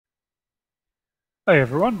Hi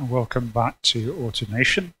everyone, welcome back to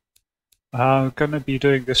Automation. I'm going to be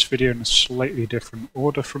doing this video in a slightly different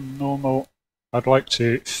order from normal. I'd like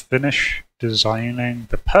to finish designing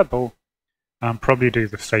the Pebble and probably do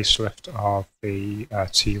the facelift of the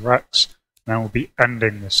T-Rex. Then we'll be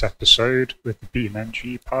ending this episode with the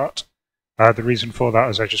BeamNG part. The reason for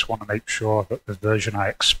that is I just want to make sure that the version I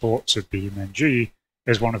export to BeamNG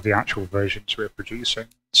is one of the actual versions we're producing.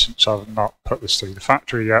 Since I've not put this through the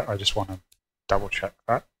factory yet, I just want to double check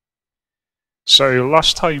that. So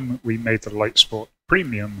last time we made the Light Sport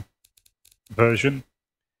Premium version.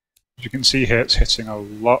 As you can see here, it's hitting a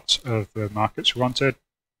lot of the markets we wanted.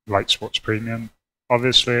 Light Sports Premium.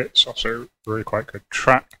 Obviously, it's also really quite good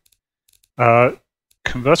track.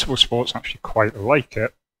 Convertible Sports actually quite like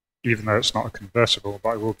it, even though it's not a convertible,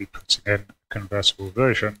 but I will be putting in a convertible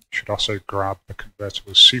version. Should also grab the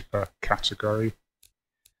convertible super category.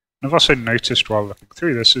 And I've also noticed while looking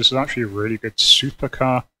through this, is actually a really good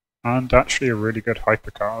supercar and actually a really good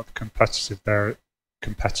hypercar. The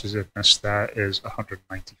competitiveness there is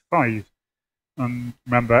 195. And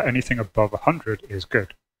remember, anything above 100 is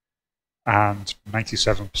good. And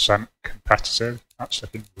 97% competitive, that's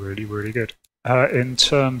looking really, really good. In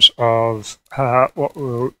terms of what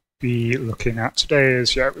we'll be looking at today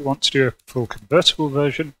is, we want to do a full convertible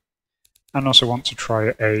version and also want to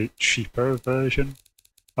try a cheaper version.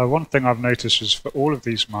 One thing I've noticed is for all of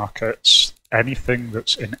these markets, anything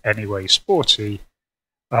that's in any way sporty,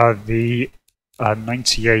 the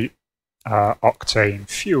 98 octane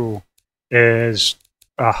fuel is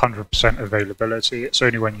 100% availability. It's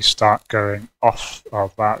only when you start going off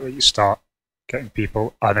of that you start getting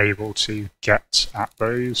people unable to get at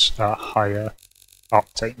those higher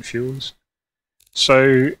octane fuels.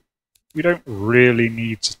 So we don't really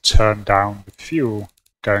need to turn down the fuel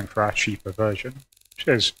going for our cheaper version, which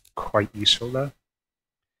is quite useful there.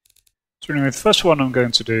 So anyway, the first one I'm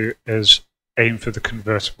going to do is aim for the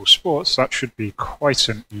convertible sports. That should be quite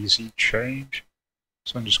an easy change.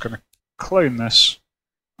 So I'm just going to clone this,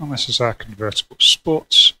 and this is our convertible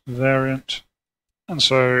sports variant. And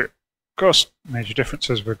so, of course, major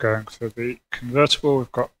differences, we're going for the convertible.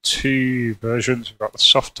 We've got two versions. We've got the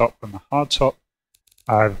soft top and the hard top.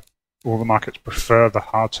 All the markets prefer the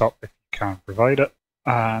hard top if you can provide it.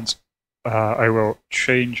 And I will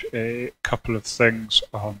change a couple of things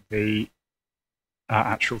on the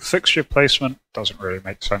actual fixture placement. Doesn't really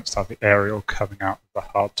make sense to have the aerial coming out of the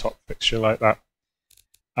hardtop fixture like that.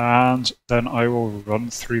 And then I will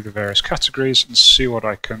run through the various categories and see what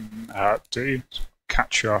I can do.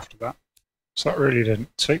 Catch you after that. So that really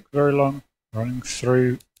didn't take very long running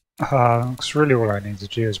through. Because really all I need to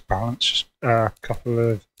do is balance a couple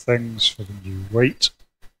of things for the new weight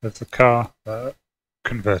of the car.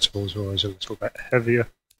 Convertibles are always a little bit heavier,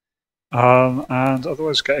 and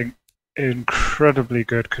otherwise getting incredibly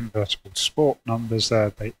good convertible sport numbers there.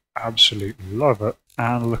 They absolutely love it.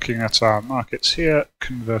 And looking at our markets here,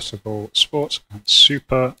 convertible sports and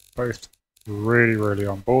super, both really, really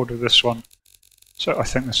on board with this one. So I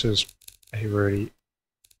think this is a really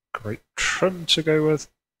great trim to go with.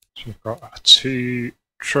 So we've got our two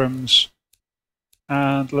trims,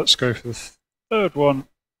 and let's go for the third one.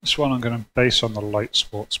 This one I'm going to base on the Light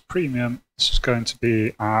Sports Premium. This is going to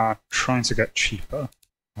be our trying to get cheaper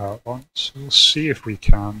one. So we'll see if we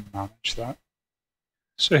can manage that.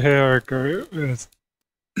 So here I go with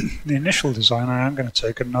the initial design. I am going to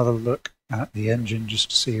take another look at the engine just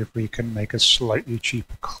to see if we can make a slightly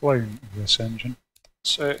cheaper clone of this engine.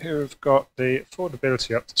 So here we've got the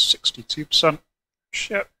affordability up to 62%.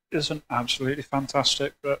 Which isn't absolutely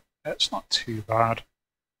fantastic, but it's not too bad.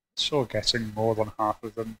 Still getting more than half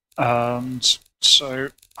of them. And so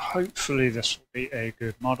hopefully this will be a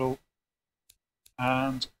good model.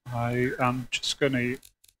 And I am just going to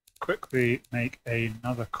quickly make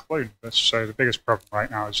another clone of this. So the biggest problem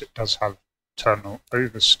right now is it does have terminal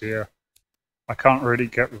oversteer. I can't really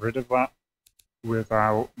get rid of that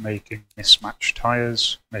without making mismatched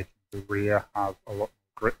tires, making the rear have a lot more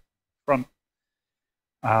grip than the front.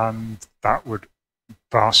 And that would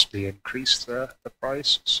vastly increase the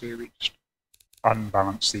price. So we just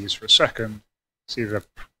unbalance these for a second. See the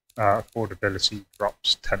affordability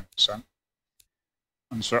drops 10%.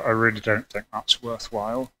 And so I really don't think that's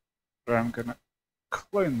worthwhile. But I'm going to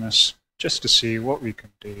clone this just to see what we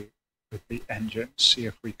can do with the engine, see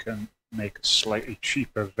if we can make a slightly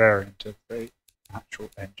cheaper variant of the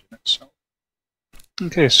actual engine itself.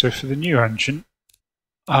 Okay, so for the new engine,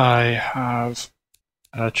 I have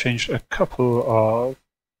changed a couple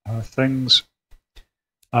of things,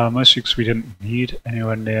 mostly because we didn't need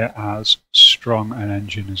anywhere near as strong an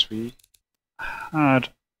engine as we had.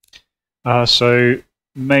 So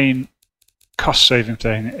main cost saving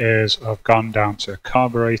thing is I've gone down to a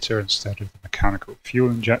carburetor instead of the mechanical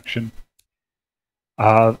fuel injection.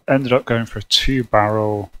 I've ended up going for a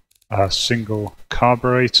 2-barrel single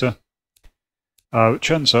carburetor,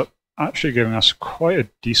 which ends up actually giving us quite a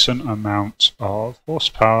decent amount of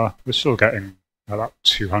horsepower. We're still getting about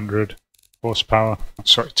 200 horsepower,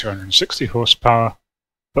 sorry, 260 horsepower,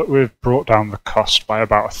 but we've brought down the cost by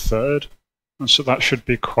about 1/3, and so that should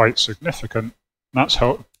be quite significant. And that's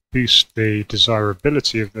helped boost the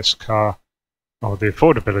desirability of this car, or the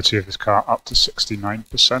affordability of this car, up to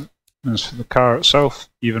 69%. As for the car itself,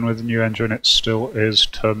 even with the new engine, it still is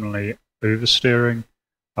terminally oversteering,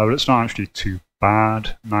 but it's not actually too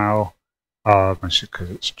bad now, mostly because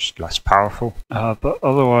it's just less powerful. But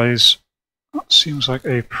otherwise, that seems like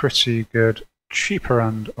a pretty good cheaper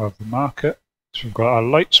end of the market. So we've got our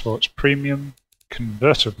Light Sports Premium,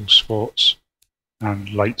 Convertible Sports,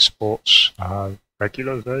 and Light Sports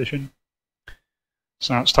regular version.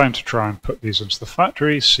 So now it's time to try and put these into the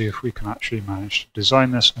factory, see if we can actually manage to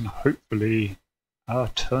design this and hopefully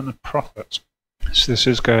turn a profit. So this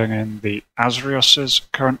is going in the Azrios's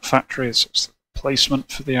current factory. It's the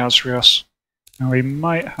replacement for the Azrios. Now we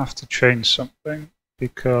might have to change something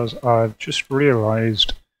because I've just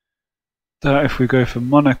realized that if we go for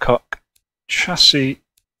monocoque chassis,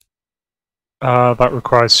 that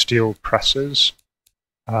requires steel presses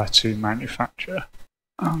to manufacture.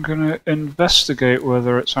 I'm going to investigate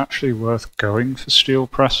whether it's actually worth going for steel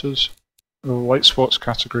presses. The light sports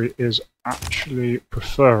category is actually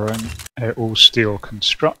preferring a all-steel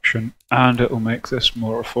construction, and it will make this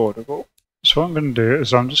more affordable. So what I'm going to do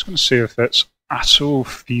is I'm just going to see if it's at all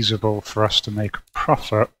feasible for us to make a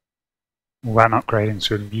profit when upgrading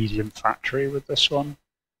to a medium factory with this one.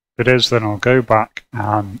 If it is, then I'll go back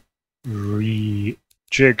and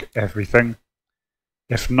rejig everything.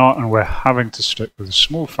 If not, and we're having to stick with the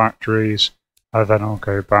small factories, then I'll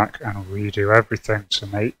go back and redo everything to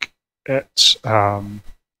make it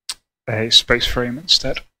a space frame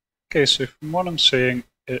instead. Okay, so from what I'm seeing,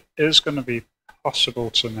 it is going to be possible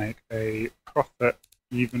to make a profit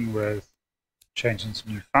even with changing to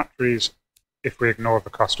new factories if we ignore the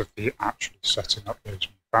cost of actually setting up those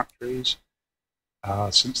new factories.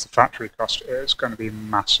 Since the factory cost is going to be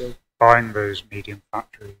massive, buying those medium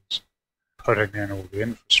factories, putting in all the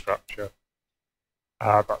infrastructure,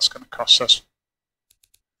 that's going to cost us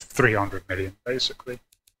 300 million basically.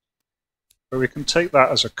 But we can take that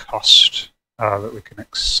as a cost that we can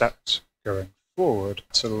accept going forward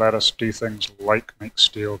to let us do things like make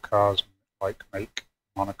steel cars, like make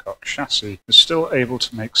monocoque chassis. We're still able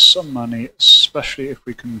to make some money, especially if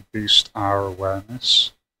we can boost our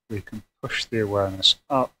awareness. We can push the awareness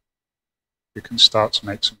up. We can start to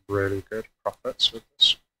make some really good profits with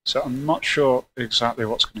this. So I'm not sure exactly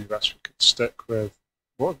what's going to be best. We could stick with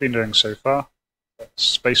what we've been doing so far,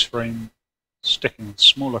 space frame, sticking with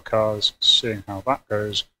smaller cars, seeing how that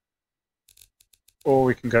goes, or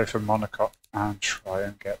we can go for monocoque and try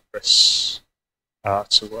and get this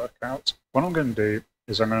to work out. What I'm going to do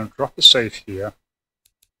is I'm going to drop a save here,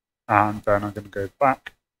 and then I'm going to go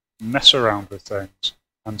back, mess around with things,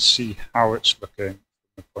 and see how it's looking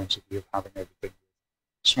from the point of view of having everything with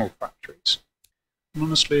small factories.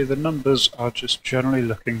 Honestly, the numbers are just generally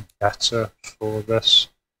looking better for this.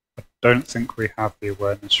 I don't think we have the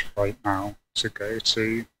awareness right now to go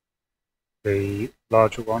to the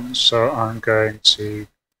larger ones, so I'm going to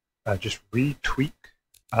just retweak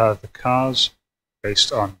the cars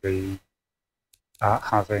based on the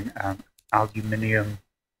having an aluminium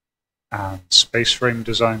and space frame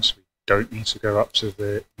design, so we don't need to go up to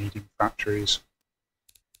the medium factories.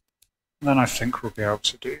 And then I think we'll be able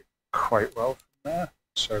to do quite well from there.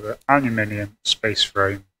 So the aluminium, space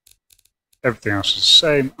frame, everything else is the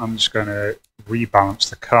same. I'm just going to rebalance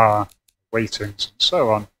the car, weightings and so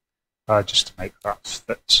on, just to make that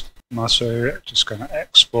fit. I'm also just going to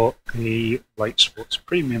export the Light Sports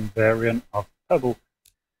Premium variant of Pebble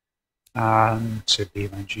and to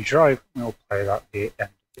BeamNG Drive. We'll play that at the end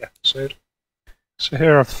of the episode. So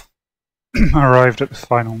here I've arrived at the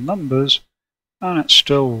final numbers, and it's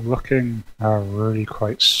still looking really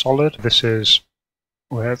quite solid. This is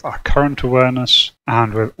with our current awareness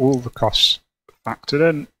and with all the costs factored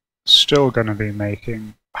in, still going to be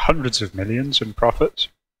making hundreds of millions in profits,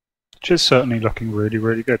 which is certainly looking really,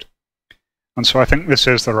 really good. And so I think this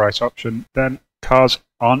is the right option. Then cars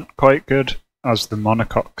aren't quite good as the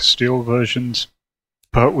monocoque steel versions,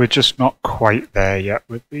 but we're just not quite there yet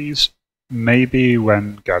with these. Maybe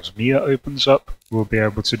when Gazmia opens up, we'll be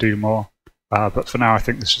able to do more. But for now, I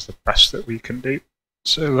think this is the best that we can do.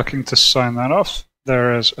 So looking to sign that off,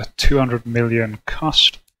 there is a 200 million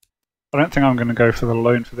cost I don't think I'm going to go for the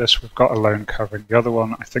loan for this. We've got a loan covering the other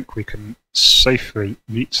one. I think we can safely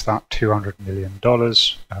meet that $200 million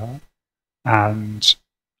and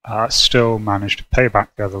still manage to pay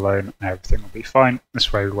back the other loan, and everything will be fine.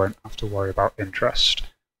 This way we won't have to worry about interest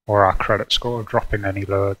or our credit score dropping any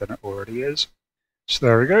lower than it already is. So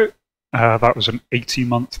there we go. That was an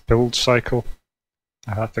 80-month build cycle.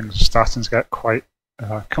 Things are starting to get quite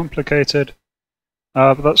complicated.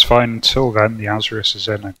 But that's fine. Until then, the Azurius is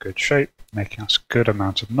in a good shape, making us a good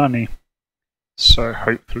amount of money. So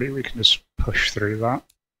hopefully we can just push through that.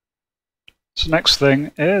 So next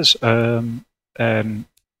thing is, in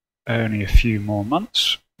only a few more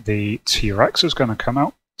months, the T-Rex is going to come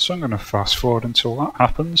out. So I'm going to fast forward until that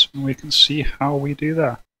happens, and we can see how we do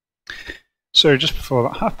there. So just before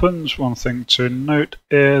that happens, one thing to note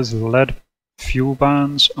is lead fuel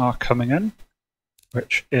bans are coming in,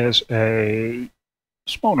 which is a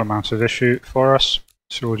small amount of issue for us.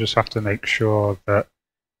 So we'll just have to make sure that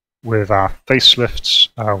with our facelifts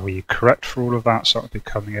we correct for all of that. So that'll be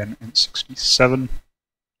coming in 77.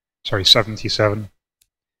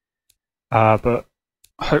 But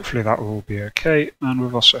hopefully that will be okay. And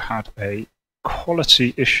we've also had a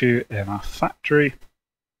quality issue in our factory.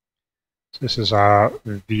 So this is our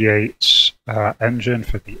V8 engine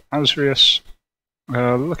for the Azurius.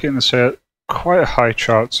 Looking at this here, quite a high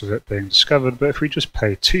chance of it being discovered, but if we just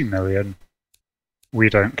pay 2 million, we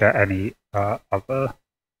don't get any other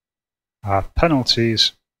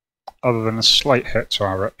penalties other than a slight hit to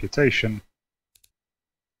our reputation.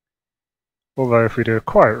 Although if we do a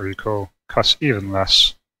quiet recall, it costs even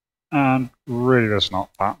less, and really there's not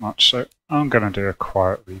that much, so I'm going to do a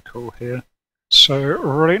quiet recall here. So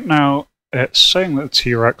right now it's saying that the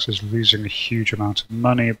T-Rex is losing a huge amount of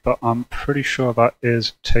money, but I'm pretty sure that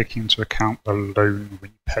is taking into account the loan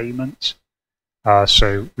repayment.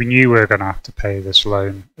 So we knew we were going to have to pay this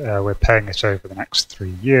loan. We're paying it over the next 3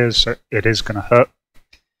 years, so it is going to hurt.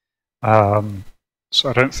 So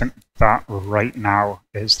I don't think that right now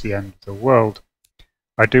is the end of the world.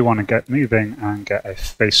 I do want to get moving and get a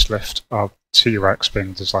facelift of T-Rex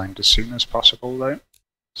being designed as soon as possible though.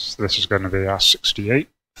 So this is going to be our 68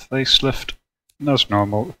 facelift. And as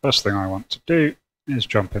normal, the first thing I want to do is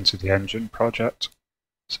jump into the engine project.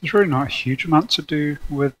 So there's really not a huge amount to do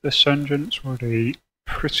with this engine. It's already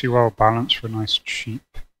pretty well balanced for a nice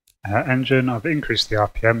cheap engine. I've increased the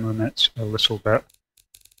RPM limit a little bit,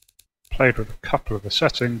 played with a couple of the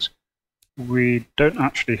settings. We don't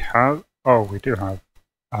actually have, oh we do have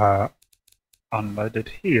unleaded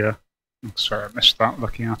here. Sorry, I missed that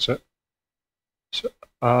looking at it. So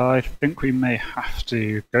I think we may have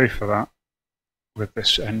to go for that with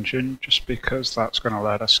this engine, just because that's going to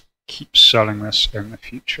let us keep selling this in the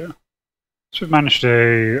future. So we've managed to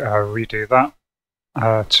redo that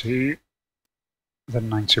to the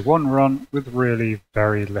 91 run with really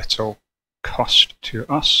very little cost to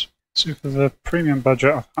us. So for the premium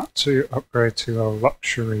budget, I've had to upgrade to a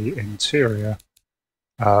luxury interior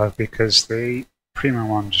because the premium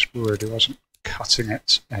one just really wasn't cutting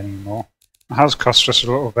it anymore. It has cost us a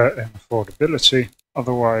little bit in affordability.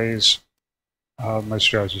 Otherwise,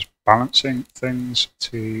 mostly I was just balancing things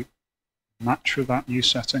to match with that new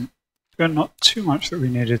setting. Again, not too much that we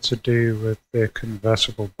needed to do with the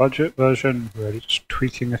convertible budget version, really just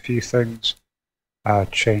tweaking a few things,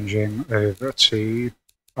 changing over to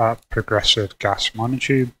progressive gas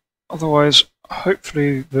monotube. Otherwise,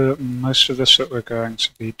 hopefully most of this that we're going to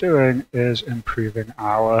be doing is improving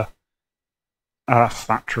our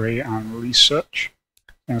factory and research.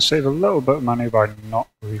 I'm going to save a little bit of money by not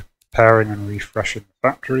repairing and refreshing the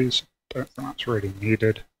factories. Don't think that's really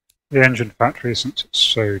needed. The engine factory, since it's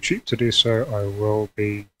so cheap to do so, I will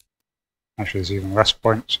be, actually there's even less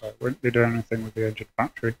point, so I won't be doing anything with the engine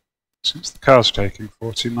factory. Since the car's taking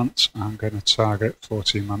 40 months, I'm going to target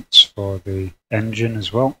 40 months for the engine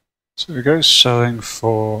as well. So we go selling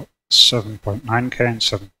for 7.9k and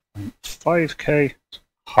 7.5k,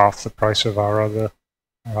 half the price of our other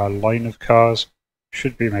line of cars.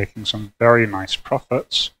 Should be making some very nice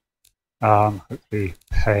profits, hopefully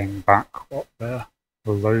paying back what the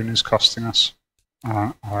loan is costing us.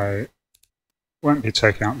 I won't be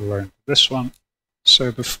taking out the loan for this one.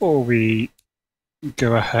 So before we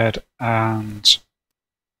go ahead and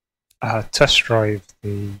test drive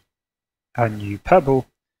the new Pebble,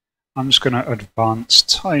 I'm just going to advance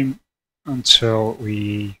time until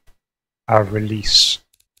we release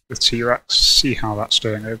the T-Rex, see how that's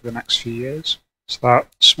doing over the next few years. So that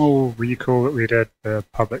small recall that we did, the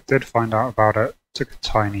public did find out about it, took a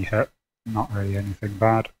tiny hit, not really anything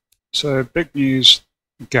bad. So big news,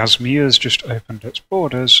 Gazmia's just opened its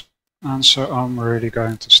borders, And so I'm really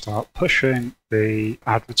going to start pushing the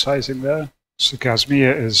advertising there. So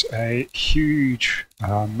Gazmia is a huge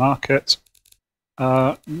market.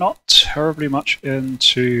 Not terribly much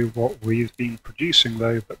into what we've been producing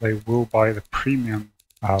though, but they will buy the premium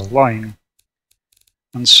line.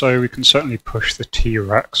 And so we can certainly push the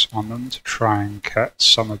T-Rex on them to try and get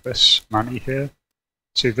some of this money here.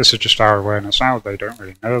 See, this is just our awareness now, they don't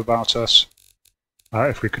really know about us.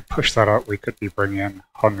 If we could push that up, we could be bringing in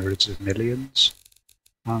hundreds of millions.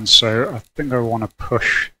 And so I think I want to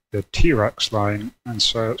push the T-Rex line, and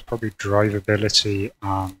so it's probably drivability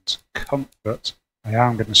and comfort. I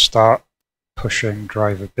am going to start pushing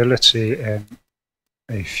drivability in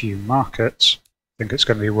a few markets. I think it's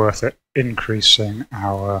going to be worth it increasing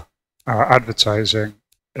our advertising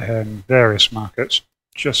in various markets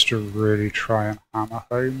just to really try and hammer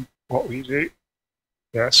home what we do.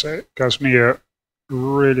 Yeah, so it gives me a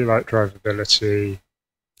really like drivability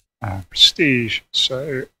and prestige,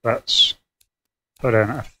 so let's put in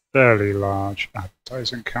a fairly large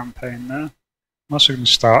advertising campaign there. I'm also going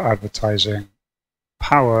to start advertising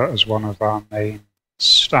power as one of our main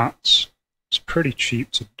stats. It's pretty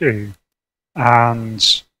cheap to do,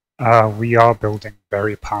 and we are building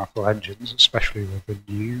very powerful engines, especially with the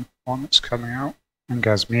new one that's coming out. And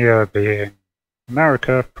Gazmia being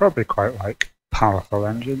America, probably quite like powerful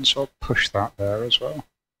engines, so I'll push that there as well.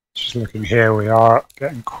 Just looking here, we are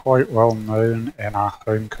getting quite well known in our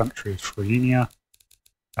home country of Frenia,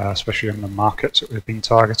 especially in the markets that we've been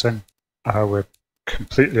targeting. We're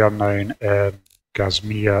completely unknown in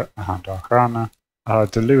Gazmia and Arana.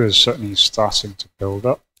 Delu is certainly starting to build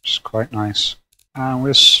up, which is quite nice. And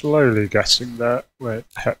we're slowly getting there with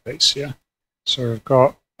Hetbasia. So we've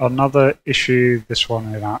got another issue, this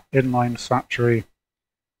one in our inline factory. I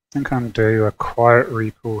think I'm going to do a quiet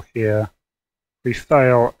recall here. If we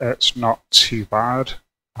fail, it's not too bad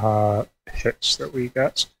hits that we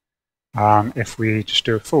get. If we just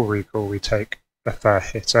do a full recall, we take a fair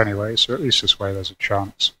hit anyway, so at least this way there's a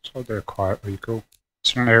chance. So I'll do a quiet recall.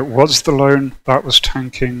 So now it was the loan that was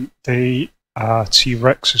tanking the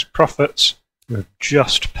T-Rex's profits. We've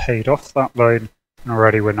just paid off that loan, and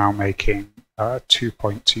already we're now making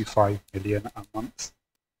 2.25 million a month.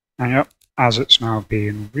 And yep, as it's now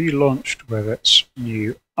being relaunched with its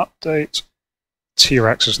new update,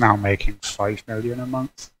 T-Rex is now making 5 million a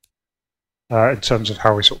month. In terms of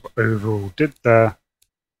how we sort of overall did there,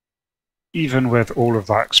 even with all of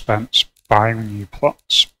that expense, buying new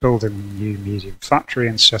plots, building a new medium factory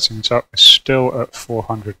and setting it up, we're still at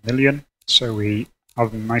 400 million. So we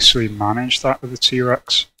have nicely managed that with the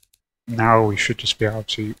T-Rex. Now we should just be able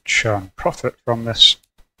to churn profit from this.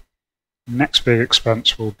 Next big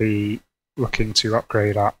expense will be looking to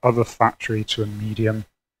upgrade our other factory to a medium.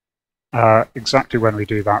 Exactly when we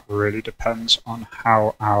do that really depends on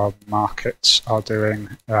how our markets are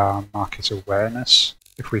doing, market awareness.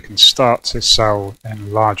 If we can start to sell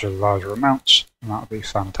in larger amounts, that'll be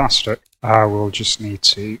fantastic. We'll just need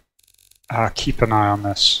to keep an eye on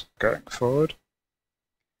this going forward.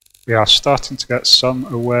 We are starting to get some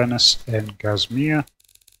awareness in Gazmia,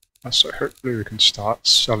 so hopefully we can start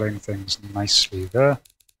selling things nicely there.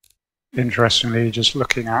 Interestingly, just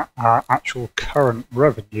looking at our actual current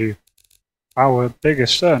revenue, our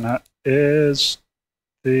biggest earner is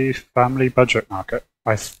the family budget market.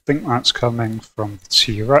 I think that's coming from the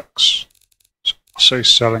T-Rex, also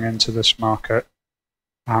selling into this market,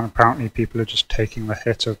 and apparently people are just taking the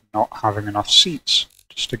hit of not having enough seats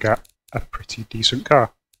just to get a pretty decent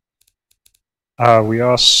car. We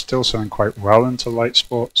are still selling quite well into light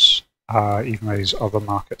sports, even though these other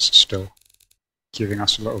markets are still giving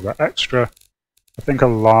us a little bit extra. I think a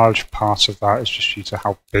large part of that is just due to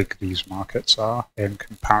how big these markets are in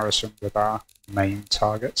comparison with our main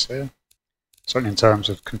targets here. Certainly in terms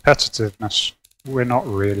of competitiveness, we're not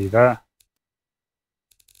really there.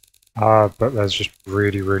 But there's just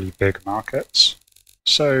really big markets.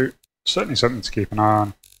 So certainly something to keep an eye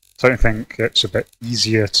on. I think it's a bit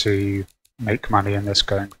easier to make money in this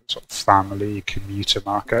going for sort of family commuter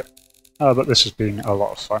market. But this has been a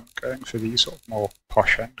lot of fun going for these sort of more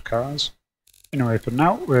posh end cars. Anyway, for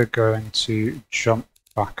now we're going to jump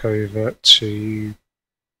back over to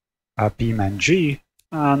BeamNG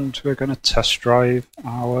and we're going to test drive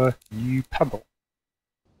our new Pebble.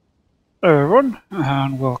 Hello everyone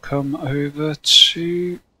and welcome over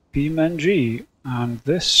to BeamNG, and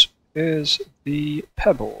this is the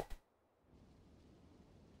Pebble.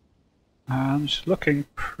 And it's looking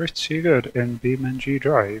pretty good in BeamNG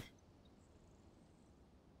Drive.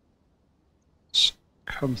 It's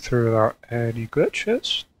come through without any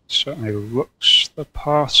glitches. Certainly looks the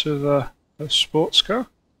part of a sports car.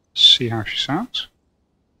 See how she sounds.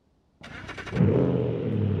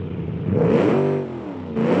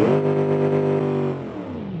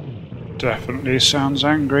 Definitely sounds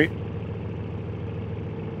angry.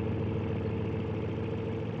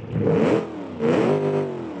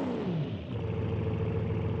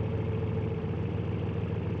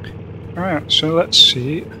 Alright, so let's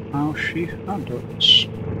see how she handles.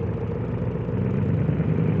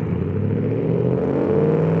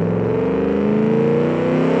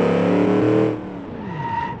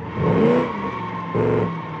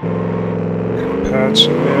 Compared to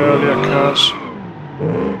the earlier cars,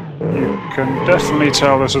 you can definitely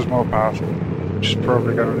tell this is more powerful, which is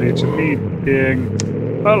probably going to lead to me being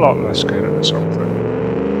a lot less good at this whole thing.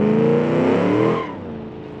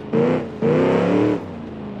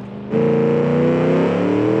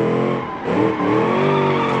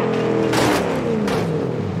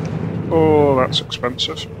 Oh, that's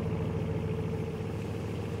expensive.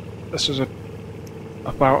 This is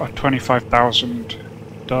about a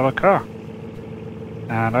 $25,000 car,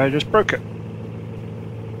 and I just broke it.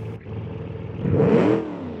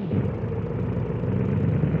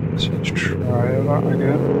 Let's try that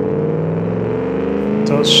again. It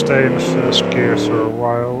does stay in the first gear for a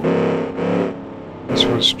while. This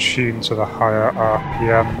was tuned to the higher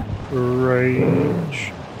RPM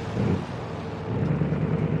range.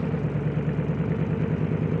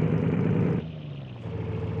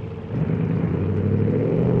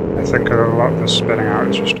 I think a lot of the spinning out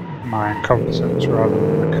is just my incompetence rather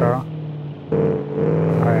than the car.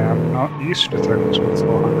 I am not used to things with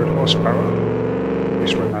 400 horsepower, at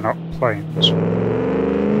least when they're not planes.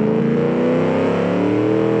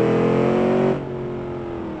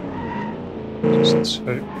 Just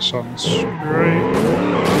take this on straight.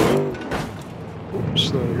 Oops,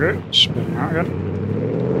 there we go, spinning out again.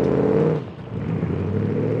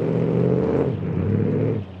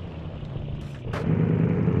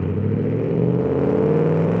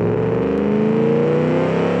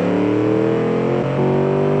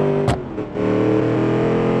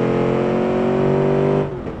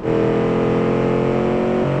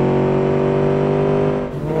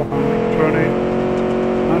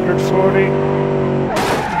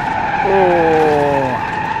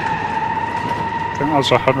 I was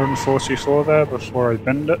 144 there before I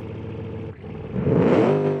binned it.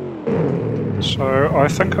 So I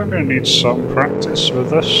think I'm going to need some practice with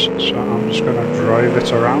this, so I'm just going to drive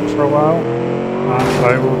it around for a while, and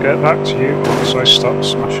I will get back to you once I stop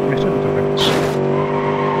smashing it into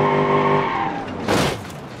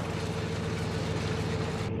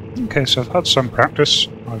things. Okay, so I've had some practice.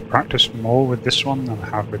 I've practiced more with this one than I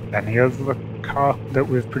have with any other car that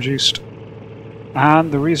we've produced.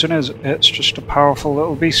 And the reason is, it's just a powerful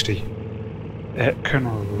little beastie. It can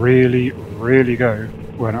really, really go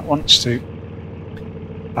when it wants to.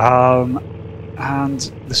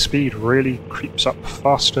 And the speed really creeps up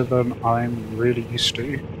faster than I'm really used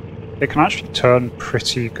to. It can actually turn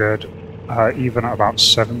pretty good, even at about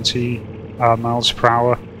 70 miles per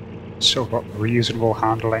hour. Still got reasonable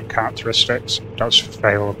handling characteristics. It does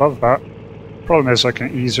fail above that. Problem is, I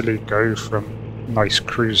can easily go from nice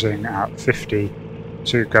cruising at 50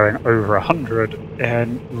 to going over 100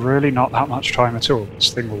 in really not that much time at all. This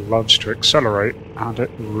thing loves to accelerate, and it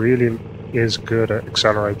really is good at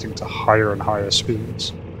accelerating to higher and higher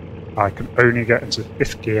speeds. I can only get into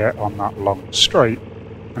 5th gear on that long straight,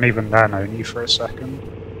 and even then only for a second.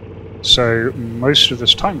 So most of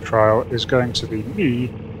this time trial is going to be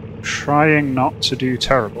me trying not to do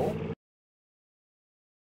terrible.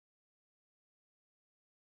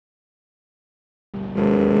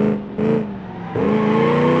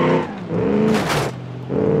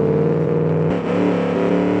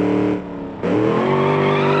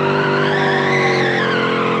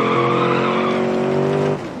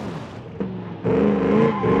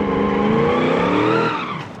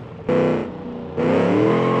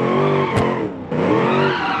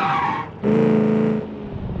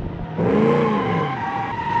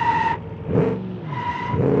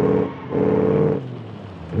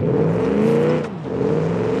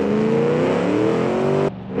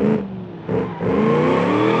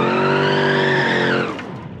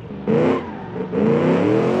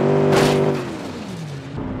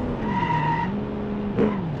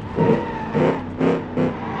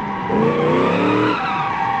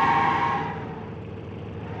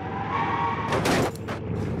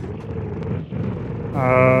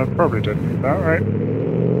 Probably didn't need that, right?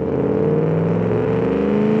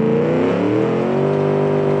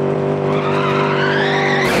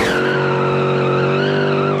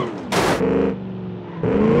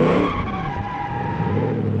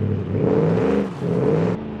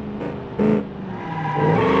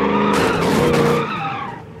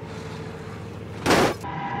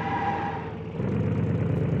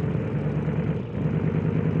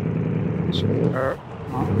 So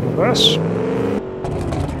on this.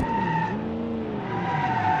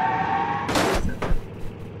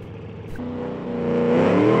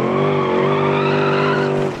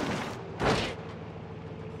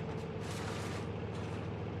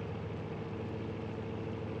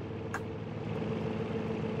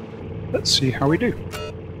 Let's see how we do.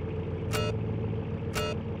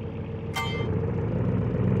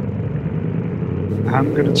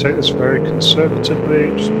 I'm going to take this very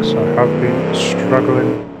conservatively, just because I have been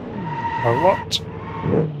struggling a lot.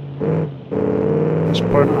 At this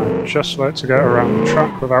point, I'd just like to get around the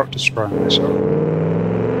track without destroying myself.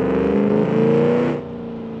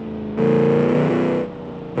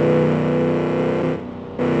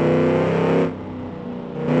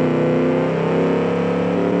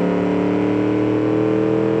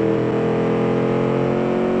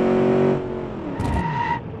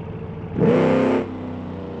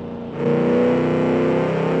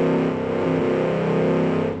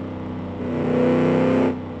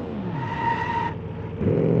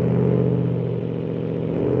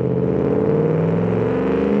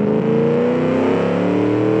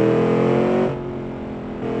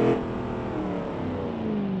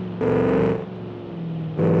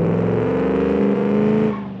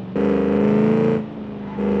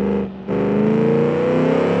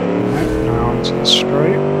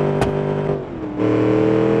 Straight. I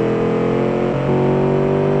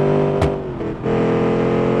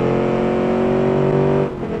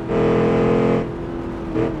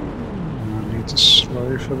need to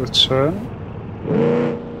slow for the turn.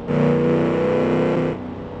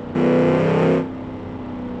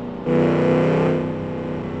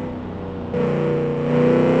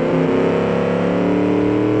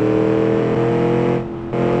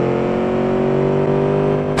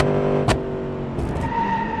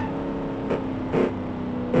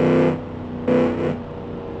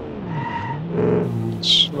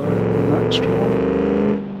 Slow the next one.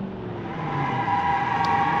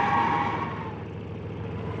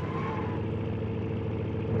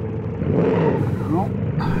 Oh,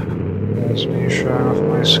 there's me showing off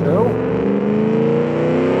my skill.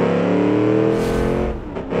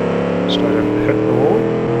 So I didn't hit the wall.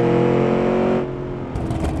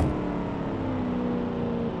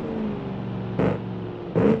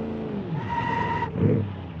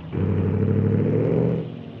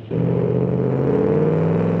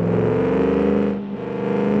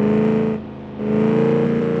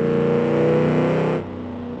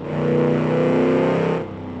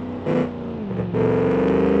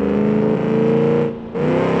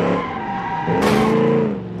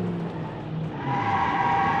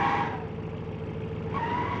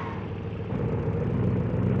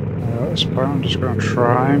 At this point, I'm just going to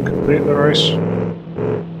try and complete the race.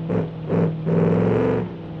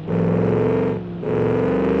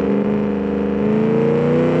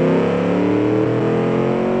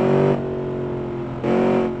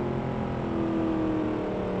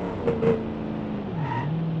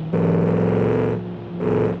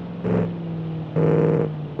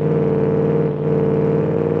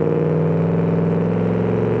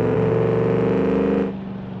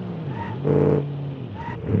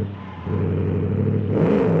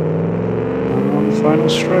 Final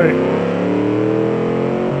straight.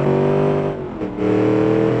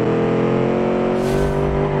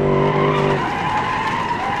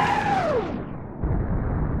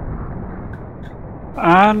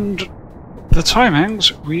 And the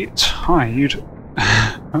timings, we tied,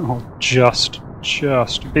 or just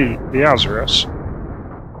beat the Azurus.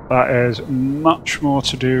 That is much more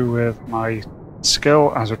to do with my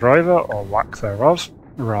skill as a driver, or lack thereof,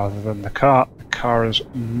 rather than the car. The car is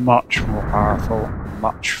much more powerful,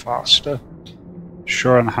 much faster.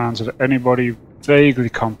 Sure, in the hands of anybody vaguely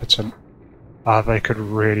competent, they could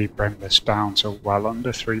really bring this down to well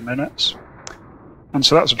under 3 minutes. And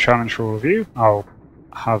so that's a challenge for all of you. I'll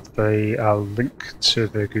have the link to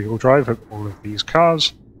the Google Drive of all of these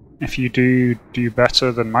cars. If you do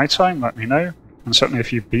better than my time, let me know. And certainly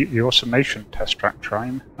if you beat the Automation test track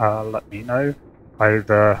time, let me know,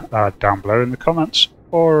 either down below in the comments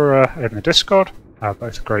or in the Discord.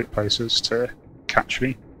 Both great places to catch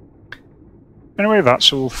me. Anyway,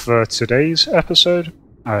 that's all for today's episode.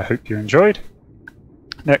 I hope you enjoyed.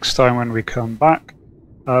 Next time when we come back,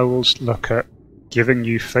 we'll look at giving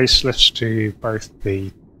you facelifts to both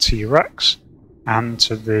the T-Rex and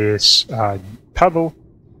to this Pebble,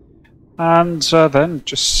 and then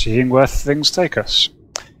just seeing where things take us.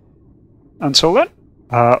 Until then,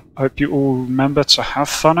 hope you all remember to have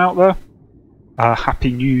fun out there.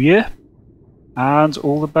 Happy New Year, and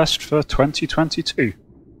all the best for 2022.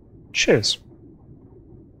 Cheers.